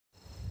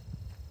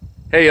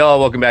Hey y'all,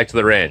 welcome back to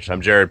the ranch.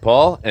 I'm Jared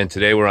Paul, and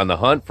today we're on the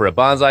hunt for a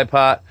bonsai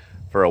pot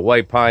for a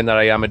white pine that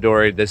I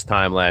Yamadori this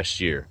time last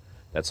year.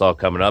 That's all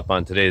coming up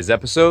on today's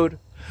episode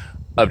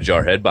of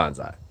Jarhead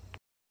Bonsai.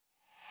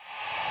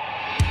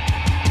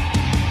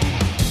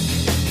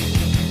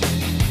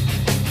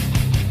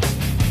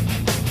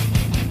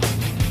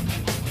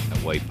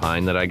 That white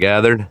pine that I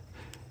gathered,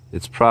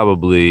 it's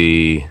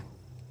probably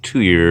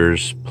 2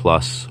 years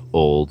plus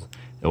old,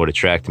 and what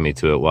attracted me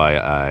to it, why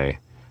I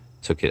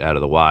took it out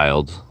of the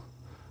wild,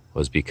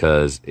 was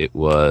because it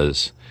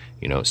was,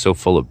 so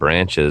full of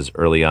branches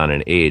early on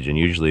in age. And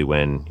usually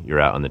when you're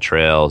out on the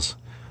trails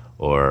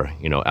or,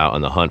 out on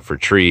the hunt for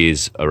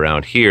trees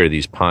around here,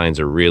 these pines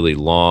are really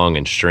long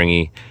and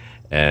stringy,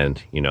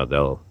 and,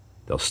 they'll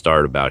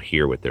start about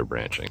here with their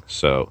branching.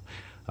 So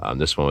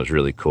this one was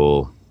really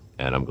cool,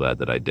 and I'm glad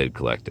that I did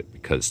collect it,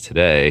 because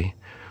today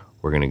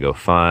we're going to go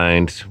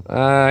find,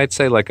 I'd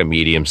say like a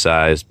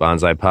medium-sized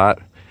bonsai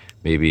pot,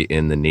 maybe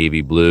in the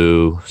navy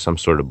blue, some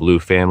sort of blue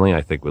family.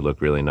 I think would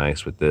look really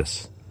nice with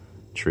this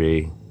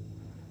tree.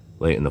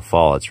 Late in the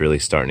fall, it's really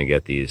starting to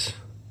get these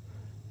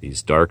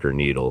darker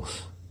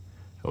needles.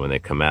 And when they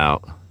come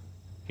out,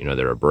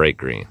 they're a bright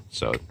green.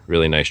 So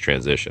really nice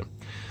transition.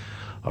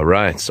 All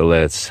right, so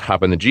let's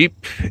hop in the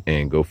Jeep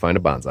and go find a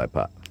bonsai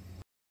pot.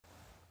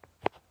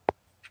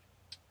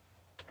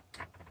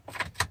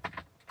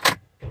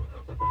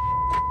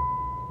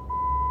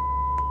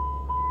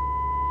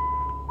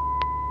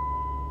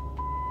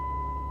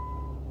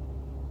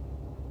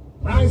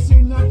 I ain't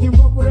seen nothing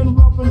rougher than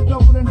rough and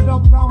tougher than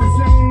tough, I was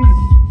saying.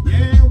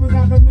 Yeah, we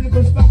got no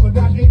medical stuff, we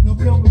got ain't no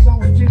plumbers, I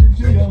was chilling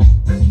to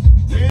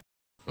you.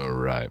 All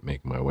right,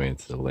 making my way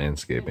into the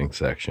landscaping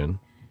section.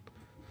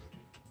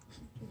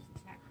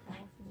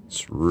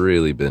 It's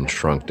really been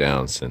shrunk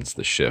down since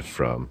the shift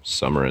from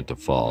summer into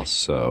fall,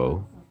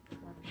 so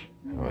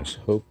I was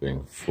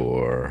hoping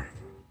for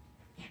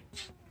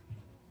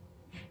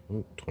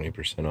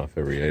 20% off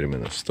every item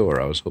in the store.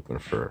 I was hoping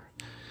for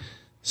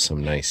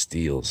some nice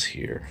deals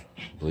here.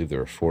 I believe they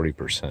were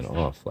 40%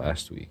 off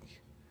last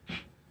week.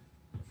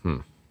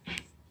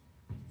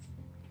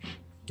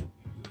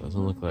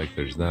 Doesn't look like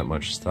there's that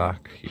much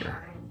stock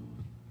here.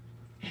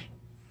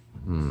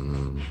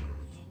 I'm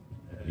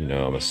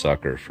a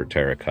sucker for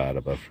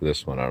terracotta, but for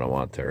this one I don't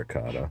want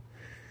terracotta.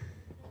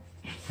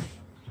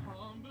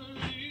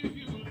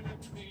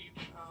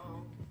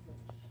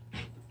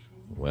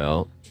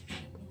 Well,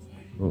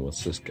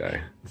 what's this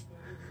guy?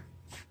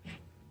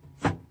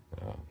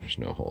 There's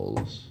no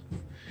holes.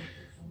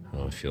 I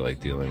don't feel like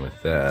dealing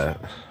with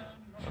that.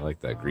 I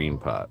like that green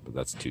pot, but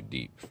that's too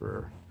deep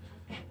for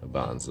a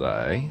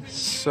bonsai.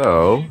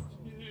 So,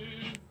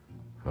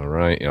 all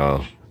right,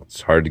 y'all. It's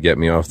hard to get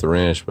me off the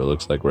ranch, but it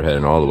looks like we're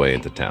heading all the way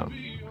into town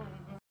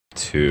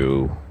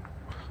to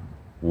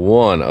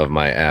one of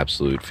my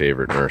absolute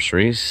favorite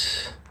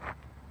nurseries.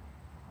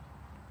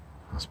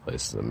 This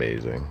place is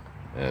amazing,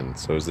 and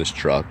so is this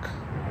truck.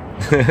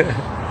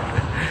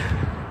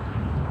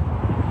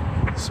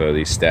 So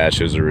these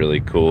statues are really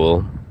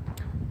cool.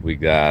 We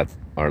got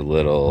our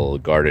little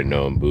garden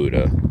gnome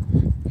Buddha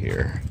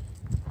here.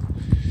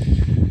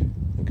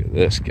 Look at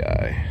this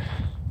guy.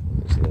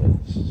 What is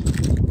this?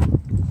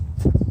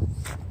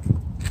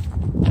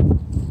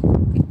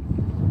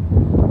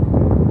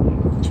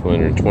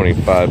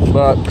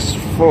 $225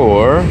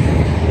 for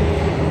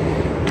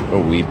a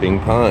weeping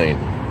pine.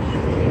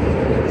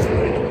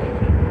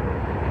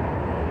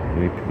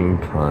 Weeping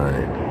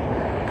pine.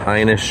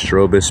 Pinus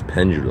strobus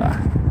pendula.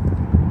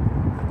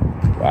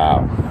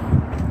 Wow,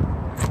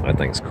 that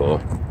thing's cool.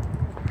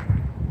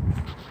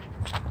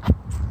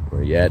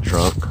 Where you at,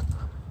 trunk?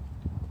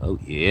 Oh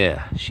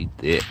yeah, she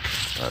thick.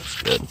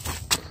 That's good.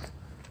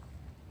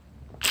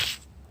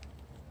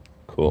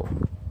 Cool.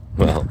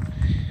 Well,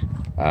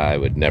 I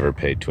would never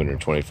pay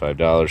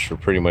 $225 for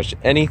pretty much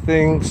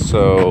anything,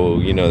 so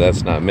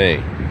that's not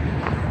me.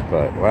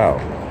 But wow,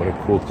 what a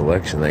cool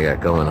collection they got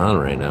going on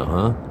right now,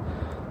 huh?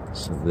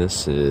 So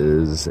this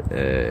is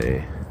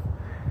a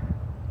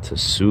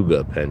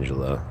Tsuga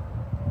pendula.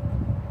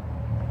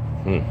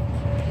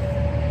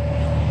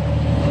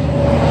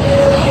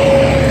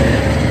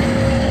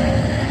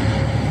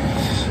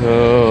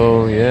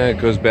 So yeah, it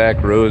goes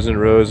back rows and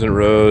rows and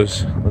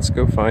rows. Let's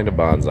go find a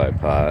bonsai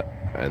pot,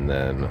 and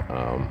then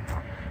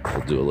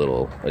we'll do a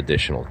little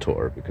additional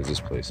tour, because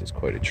this place is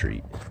quite a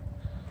treat.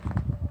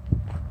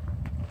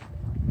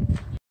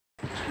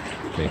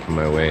 Making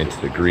my way into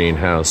the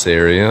greenhouse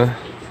area.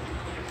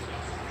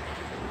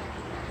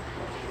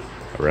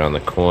 Around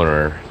the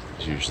corner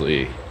is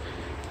usually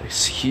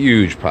this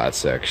huge pot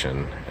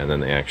section, and then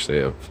they actually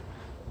have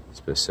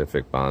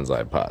specific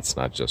bonsai pots,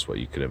 not just what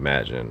you could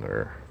imagine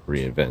or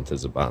reinvent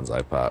as a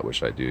bonsai pot,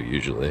 which I do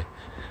usually.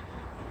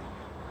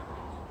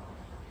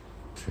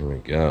 Here we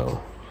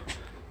go.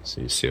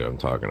 So you see what I'm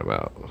talking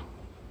about.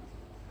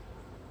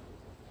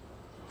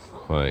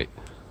 Quite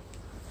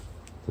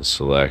the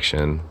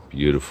selection.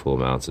 Beautiful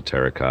amounts of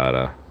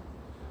terracotta.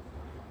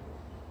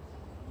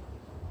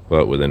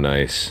 But with a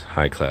nice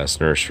high-class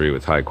nursery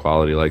with high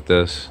quality like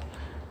this,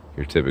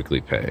 you're typically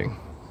paying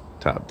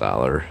top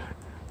dollar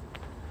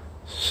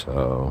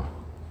So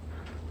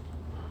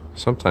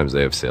sometimes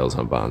they have sales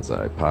on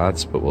bonsai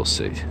pots, but we'll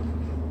see.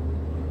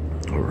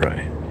 All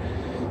right.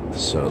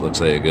 So it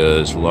looks like it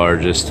goes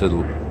largest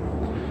to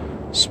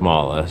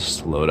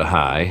smallest, low to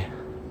high.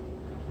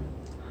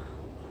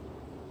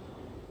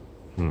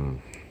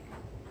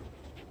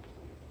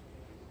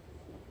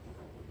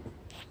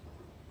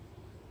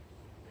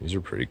 These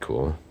are pretty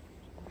cool.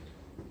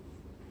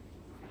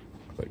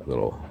 Like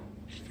little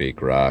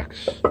fake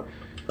rocks.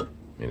 I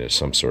mean, there's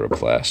some sort of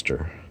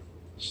plaster.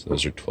 So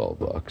those are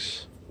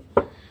 $12.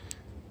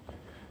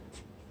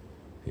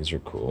 These are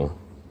cool.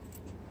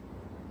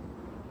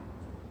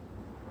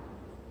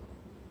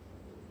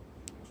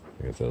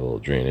 I got that little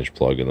drainage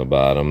plug in the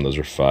bottom. Those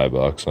are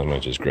 $5. I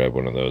might just grab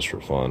one of those for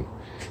fun.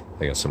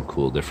 They got some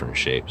cool different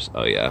shapes.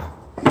 Oh yeah.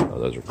 Oh,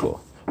 those are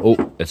cool.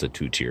 Oh, it's a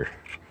 2-tier.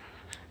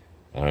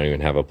 I don't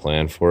even have a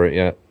plan for it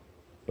yet,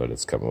 but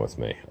it's coming with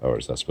me. Oh,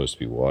 is that supposed to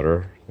be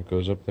water that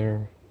goes up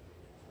there?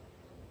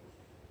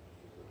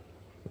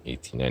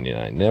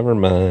 $18.99. Never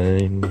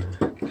mind.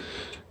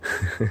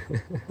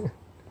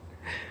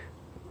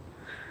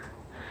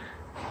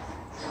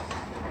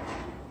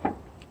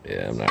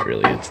 Yeah, I'm not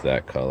really into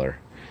that color.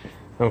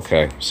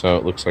 Okay, so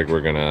it looks like we're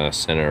gonna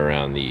center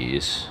around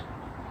these.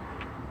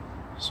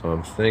 So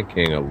I'm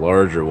thinking a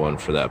larger one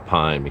for that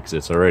pine because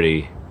it's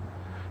already,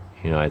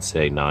 I'd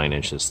say 9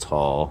 inches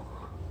tall.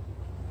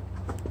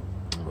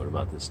 What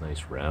about this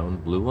nice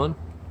round blue one?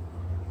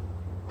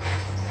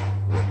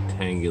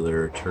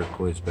 Rectangular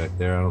turquoise back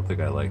there. I don't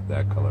think I like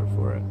that color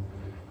for it.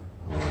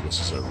 Oh, this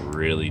is a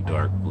really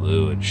dark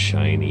blue and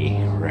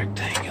shiny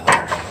rectangular.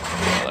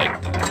 I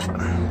like that. Let's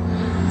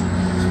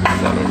put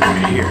that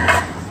over here.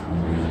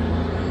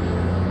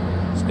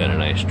 It's got a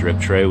nice drip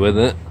tray with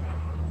it.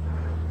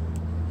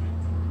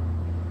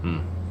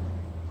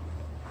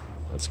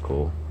 That's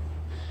cool.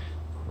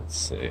 Let's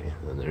see.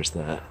 And there's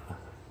that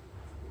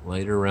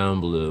lighter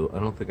round blue. I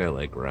don't think I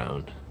like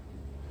round.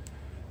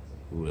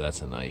 Ooh,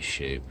 that's a nice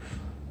shape.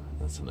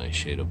 That's a nice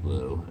shade of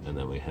blue. And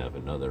then we have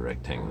another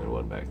rectangular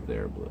one back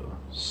there, blue.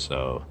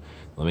 So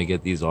let me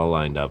get these all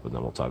lined up and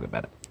then we'll talk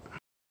about it.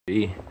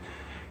 3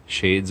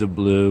 shades of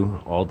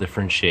blue, all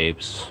different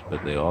shapes,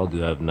 but they all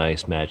do have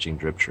nice matching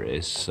drip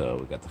trays. So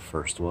we got the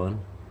first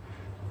one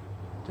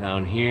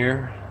down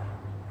here.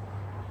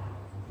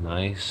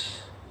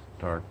 Nice.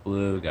 Dark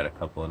blue, got a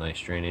couple of nice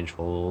drainage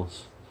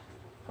holes.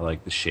 I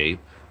like the shape.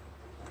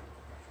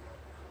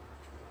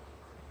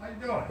 How you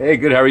doing? Hey,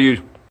 good, how are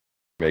you?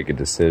 Make a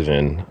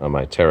decision on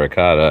my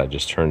terracotta. I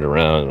just turned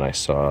around and I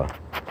saw,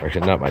 or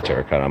not my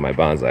terracotta, on my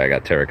bonsai. I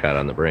got terracotta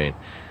on the brain.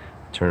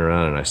 Turned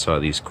around and I saw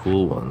these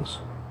cool ones.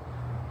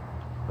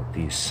 But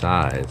these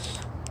size,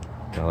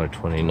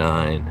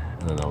 $1.29,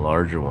 and then the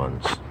larger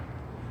ones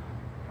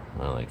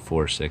are like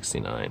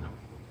 $4.69.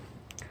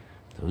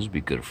 Those would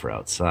be good for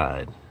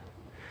outside.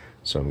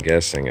 So I'm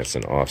guessing it's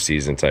an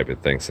off-season type of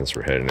thing since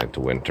we're heading into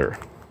winter.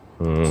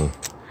 I'm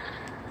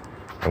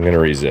gonna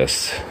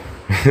resist.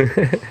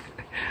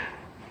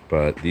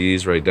 But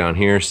these right down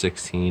here,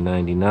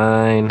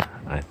 $16.99.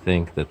 I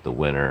think that the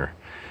winner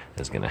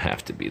is gonna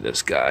have to be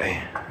this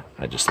guy.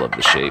 I just love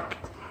the shape.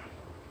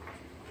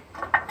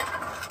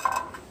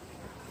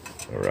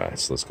 All right,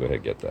 so let's go ahead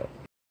and get that.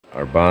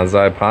 Our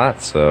bonsai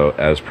pot, so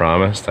as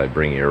promised, I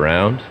bring you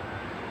around.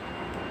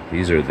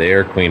 These are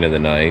their Queen of the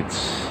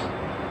Nights.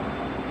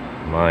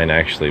 Mine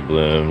actually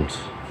bloomed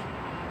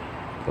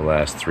the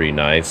last 3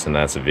 nights, and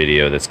that's a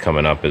video that's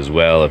coming up as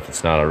well. If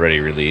it's not already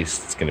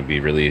released, it's going to be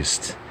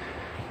released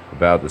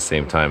about the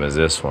same time as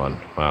this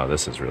one. Wow,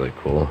 this is really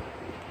cool.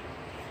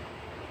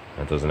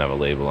 That doesn't have a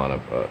label on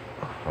it, but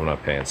I'm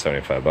not paying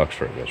 $75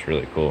 for it. That's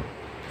really cool.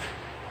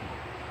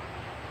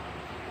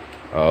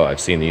 Oh, I've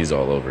seen these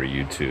all over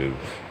YouTube.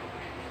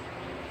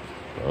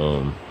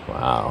 Boom.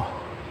 Wow.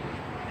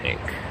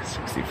 Pink.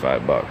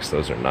 $65.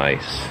 Those are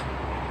nice.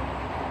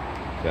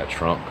 That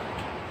trunk.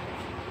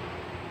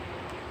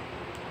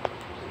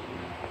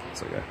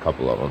 So I got a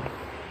couple of them.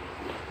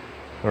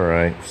 All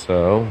right,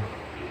 so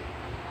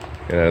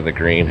get out of the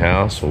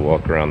greenhouse. We'll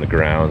walk around the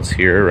grounds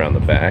here, around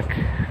the back.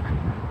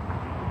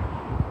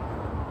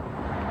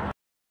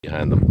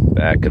 Behind the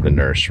back of the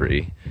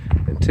nursery.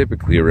 And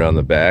typically around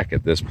the back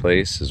at this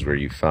place is where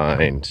you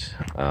find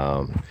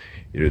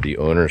either the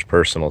owner's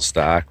personal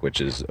stock,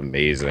 which is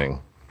amazing,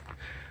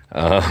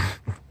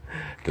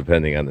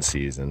 depending on the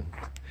season.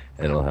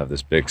 And it'll have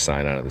this big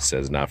sign on it that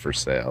says not for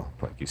sale.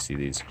 Like you see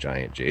these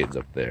giant jades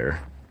up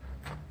there.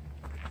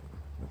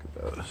 Look at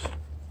those.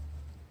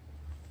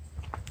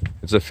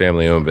 It's a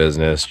family-owned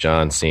business.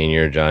 John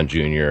Sr., John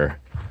Jr.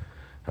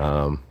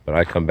 But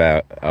I come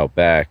out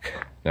back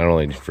not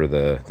only for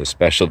the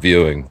special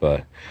viewing,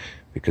 but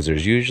because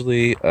there's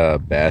usually a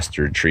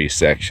bastard tree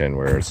section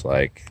where it's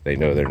like they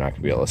know they're not going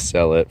to be able to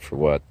sell it for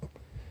what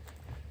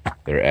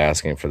they're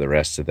asking for the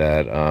rest of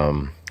that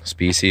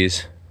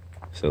species.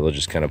 So they'll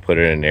just kind of put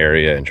it in an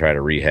area and try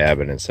to rehab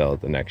it and sell it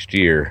the next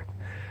year.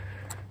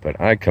 But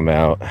I come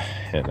out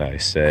and I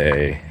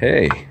say,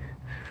 hey,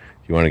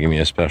 you want to give me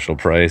a special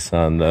price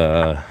on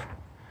the,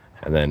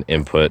 and then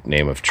input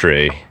name of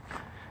tree.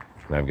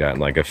 And I've gotten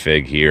like a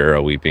fig here,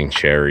 a weeping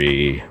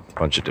cherry, a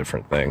bunch of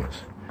different things.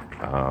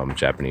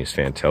 Japanese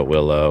fantail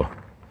willow.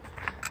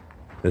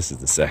 This is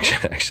the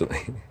section, actually.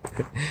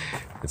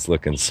 It's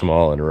looking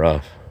small and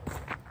rough.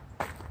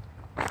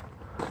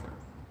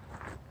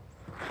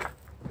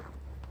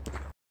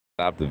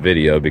 Stopped the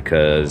video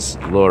because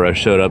Laura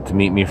showed up to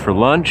meet me for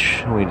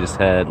lunch. We just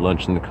had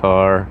lunch in the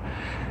car.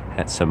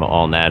 Had some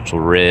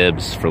all-natural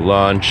ribs for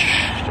lunch.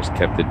 Just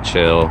kept it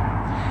chill.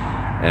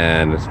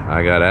 And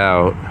I got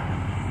out,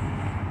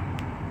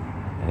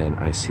 and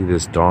I see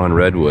this dawn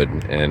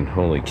redwood, and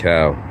holy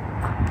cow.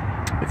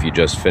 If you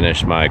just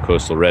finished my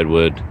coastal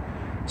redwood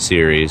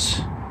series,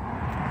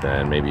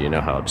 then maybe you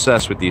know how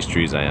obsessed with these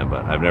trees I am,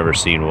 but I've never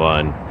seen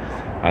one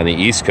on the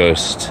East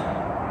Coast.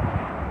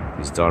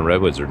 These dawn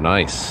redwoods are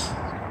nice.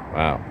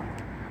 Wow,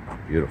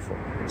 beautiful.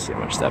 Let's see how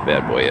much that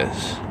bad boy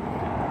is.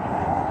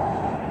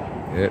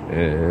 It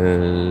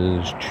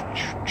is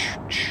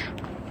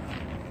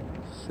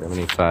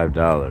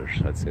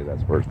 $75. I'd say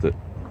that's worth it.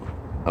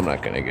 I'm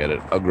not gonna get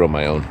it. I'll grow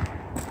my own.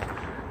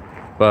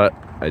 But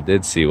I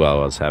did see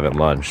while I was having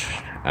lunch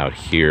out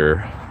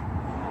here,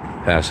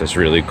 past this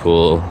really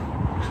cool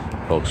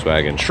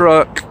Volkswagen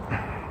truck.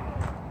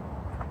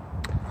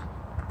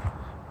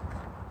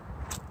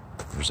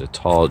 There's a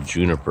tall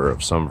juniper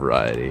of some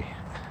variety,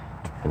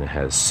 and it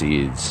has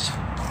seeds,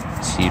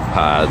 seed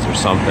pods or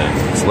something.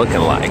 It's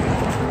looking like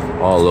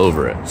all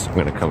over it. So I'm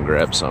gonna come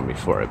grab some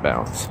before I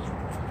bounce.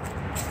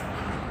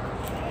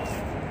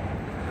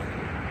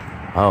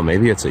 Oh,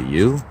 maybe it's a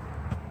U?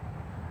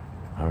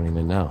 I don't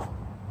even know.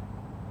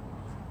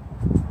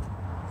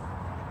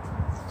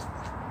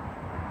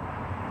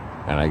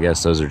 And I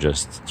guess those are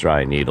just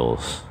dry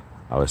needles.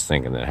 I was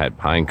thinking that it had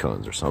pine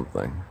cones or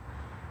something.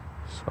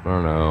 So I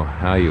don't know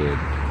how you would,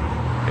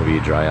 maybe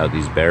you dry out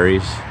these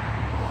berries.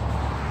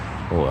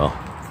 Oh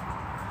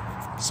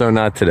well. So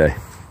not today.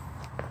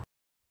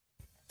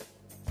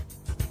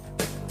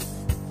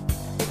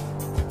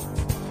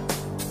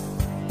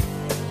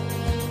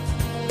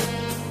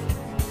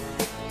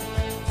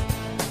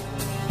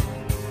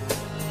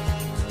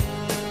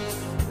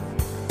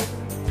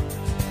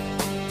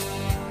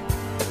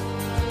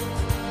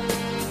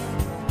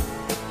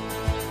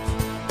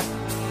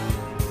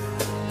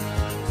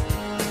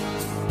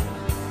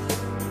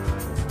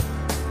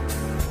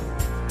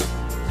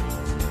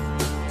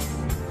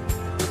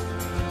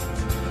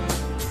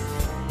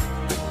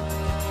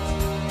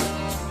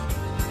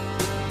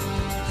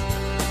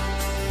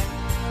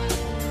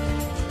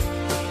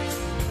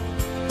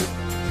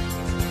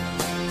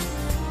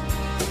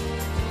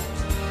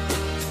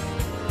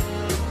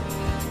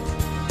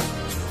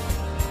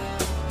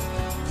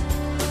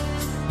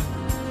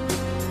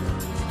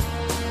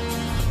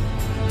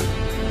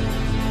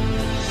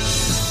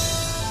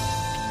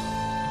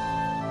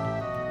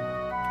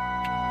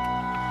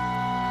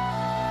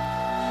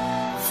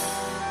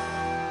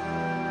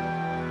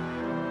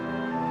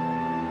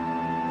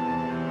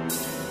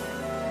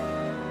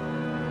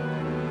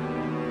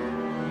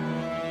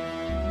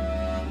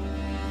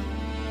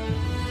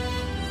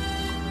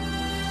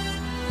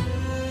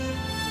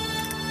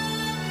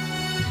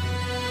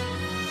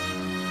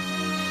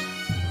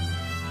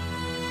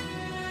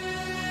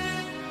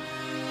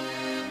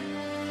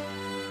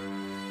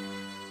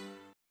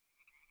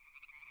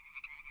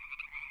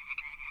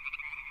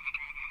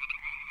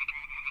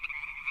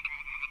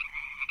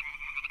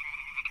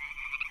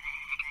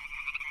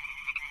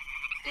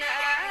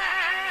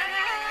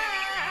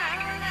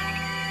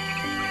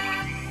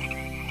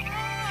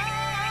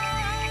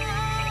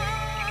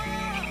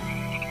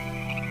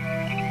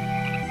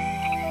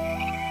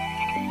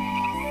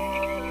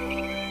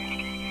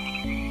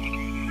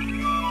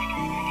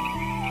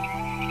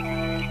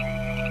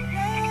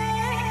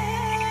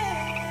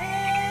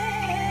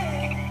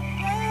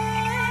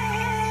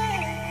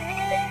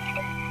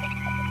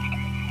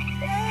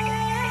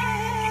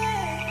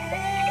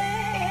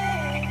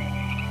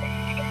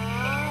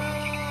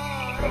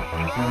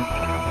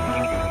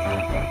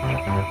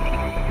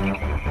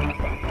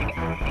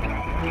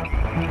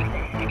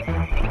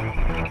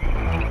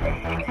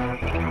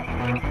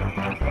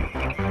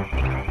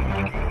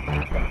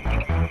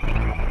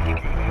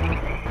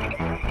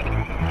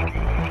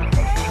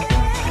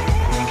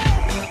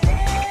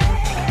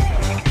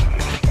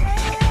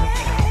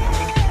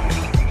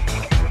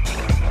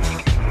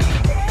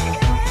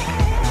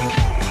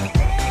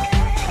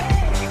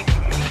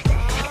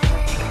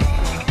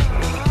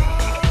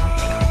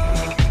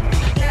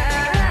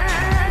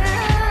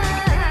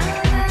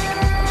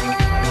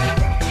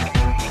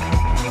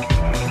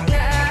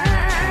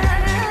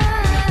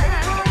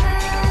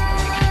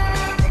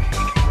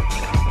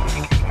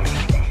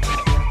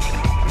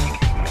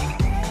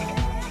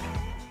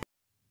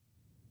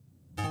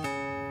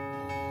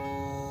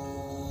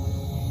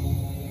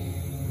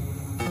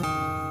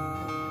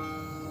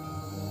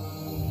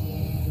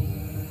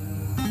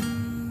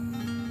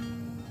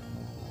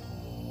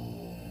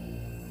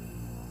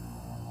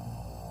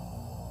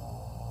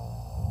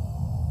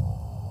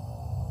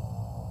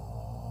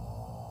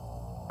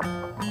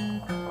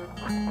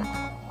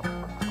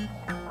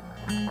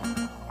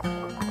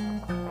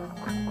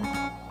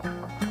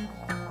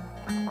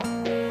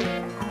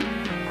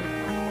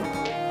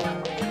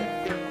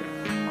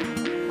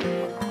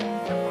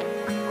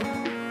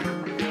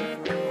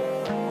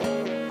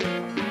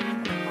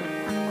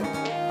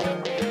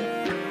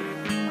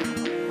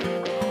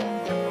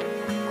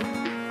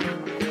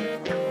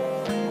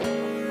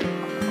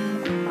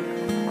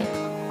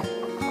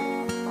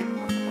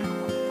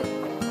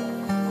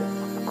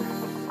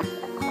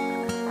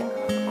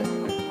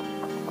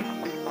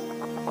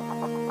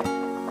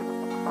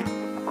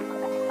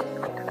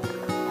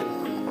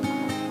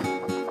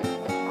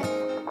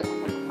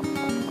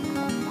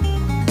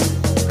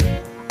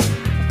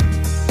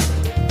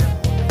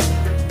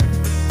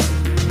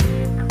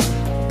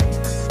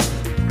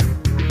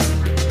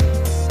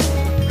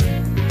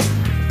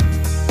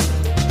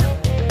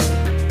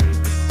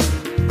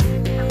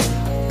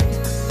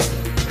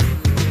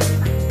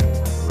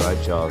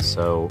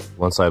 So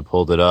once I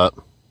pulled it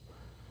up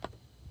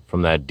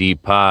from that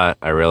deep pot,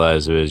 I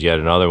realized it was yet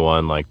another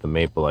one like the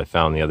maple I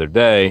found the other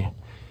day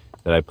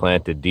that I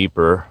planted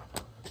deeper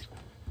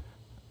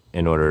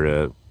in order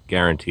to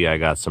guarantee I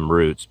got some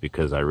roots,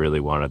 because I really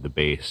wanted the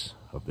base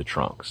of the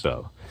trunk.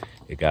 So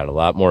it got a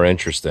lot more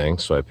interesting.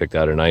 So I picked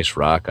out a nice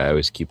rock. I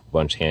always keep a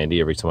bunch handy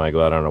every time I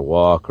go out on a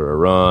walk or a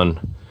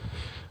run,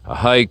 a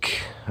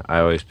hike.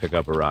 I always pick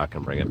up a rock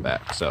and bring it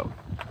back. So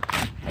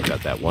I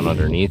got that one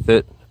underneath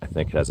it. I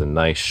think it has a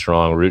nice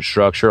strong root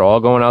structure, all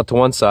going out to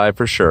one side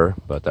for sure,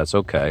 but that's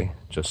okay.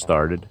 Just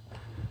started.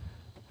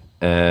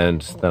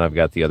 And then I've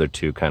got the other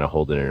two kind of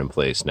holding it in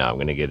place. Now I'm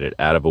going to get it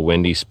out of a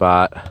windy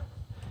spot,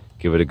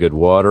 give it a good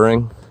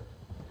watering,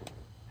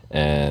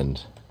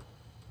 and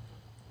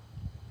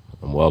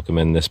I'm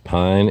welcoming this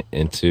pine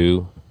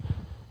into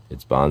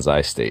its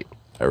bonsai state.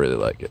 I really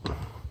like it.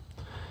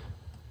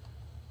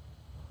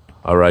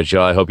 All right,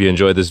 y'all, I hope you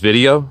enjoyed this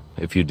video.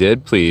 If you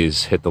did,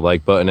 please hit the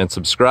like button and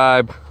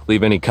subscribe.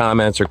 Leave any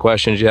comments or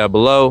questions you have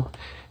below,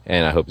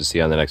 and I hope to see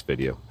you on the next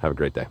video. Have a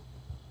great day.